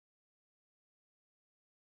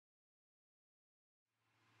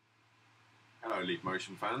Hello Leap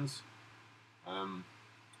Motion fans. I'm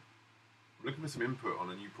looking for some input on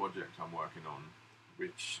a new project I'm working on,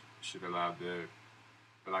 which should allow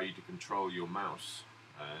you to control your mouse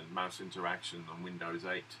and mouse interaction on Windows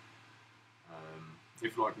 8.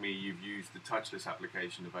 If, like me, you've used the Touchless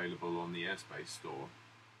application available on the AirSpace store,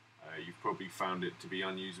 you've probably found it to be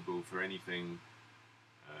unusable for anything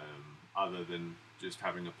other than just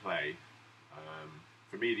having a play.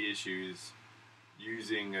 For me, the issue is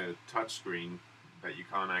using a touchscreen that you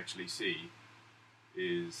can't actually see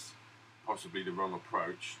is possibly the wrong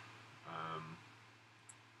approach.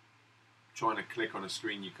 Trying to click on a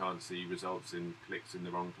screen you can't see results in clicks in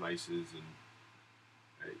the wrong places,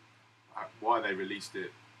 and why they released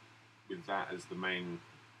it with that as the main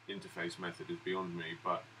interface method is beyond me.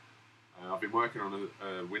 But I've been working on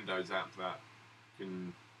a Windows app that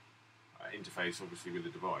can interface obviously with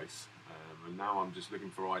the device, and now I'm just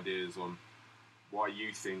looking for ideas on why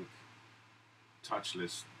you think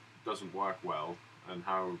Touchless doesn't work well and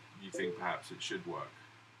how you think perhaps it should work.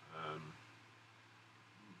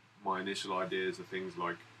 My initial ideas are things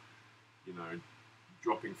like,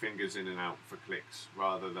 dropping fingers in and out for clicks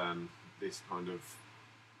rather than this kind of,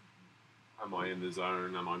 am I in the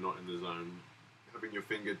zone, am I not in the zone? Having your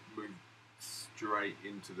finger move straight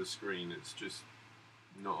into the screen, it's just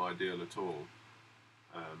not ideal at all.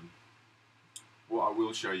 What I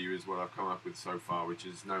will show you is what I've come up with so far, which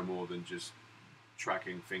is no more than just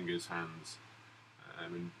tracking fingers, hands,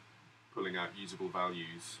 and pulling out usable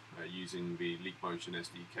values using the Leap Motion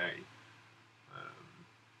SDK.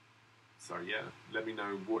 So yeah, let me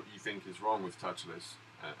know what you think is wrong with Touchless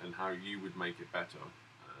and how you would make it better,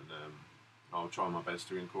 and I'll try my best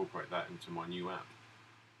to incorporate that into my new app.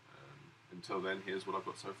 Until then, here's what I've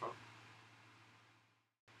got so far.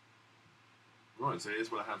 Right, so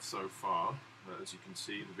here's what I have so far. As you can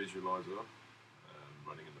see, the visualizer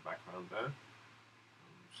running in the background there.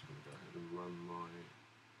 I'm just going to go ahead and run my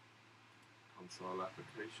console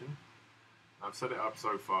application. I've set it up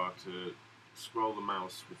so far to scroll the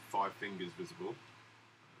mouse with 5 fingers visible.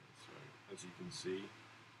 So as you can see,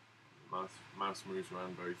 the mouse moves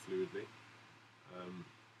around very fluidly.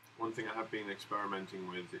 One thing I have been experimenting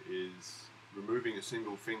with is removing a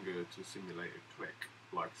single finger to simulate a click,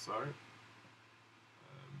 like so.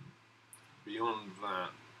 Beyond that,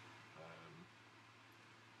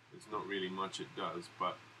 there's not really much it does,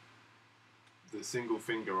 but the single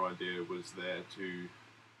finger idea was there to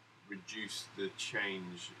reduce the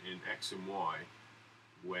change in X and Y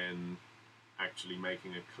when actually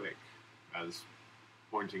making a click, as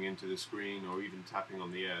pointing into the screen or even tapping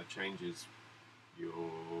on the air changes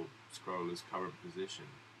your scroller's current position.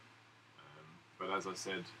 But as I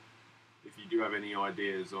said, if you do have any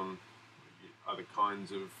ideas on other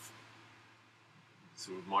kinds of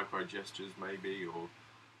sort of micro gestures maybe, or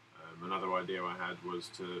another idea I had was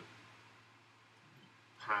to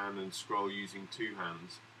pan and scroll using 2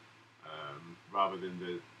 hands rather than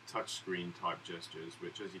the touchscreen type gestures,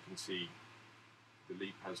 which, as you can see, the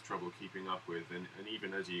Leap has trouble keeping up with, and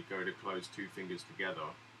even as you go to close 2 fingers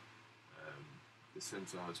together, the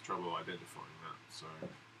sensor has trouble identifying that. So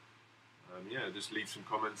yeah, just leave some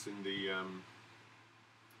comments in the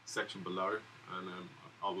section below, and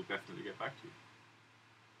I will definitely get back to you.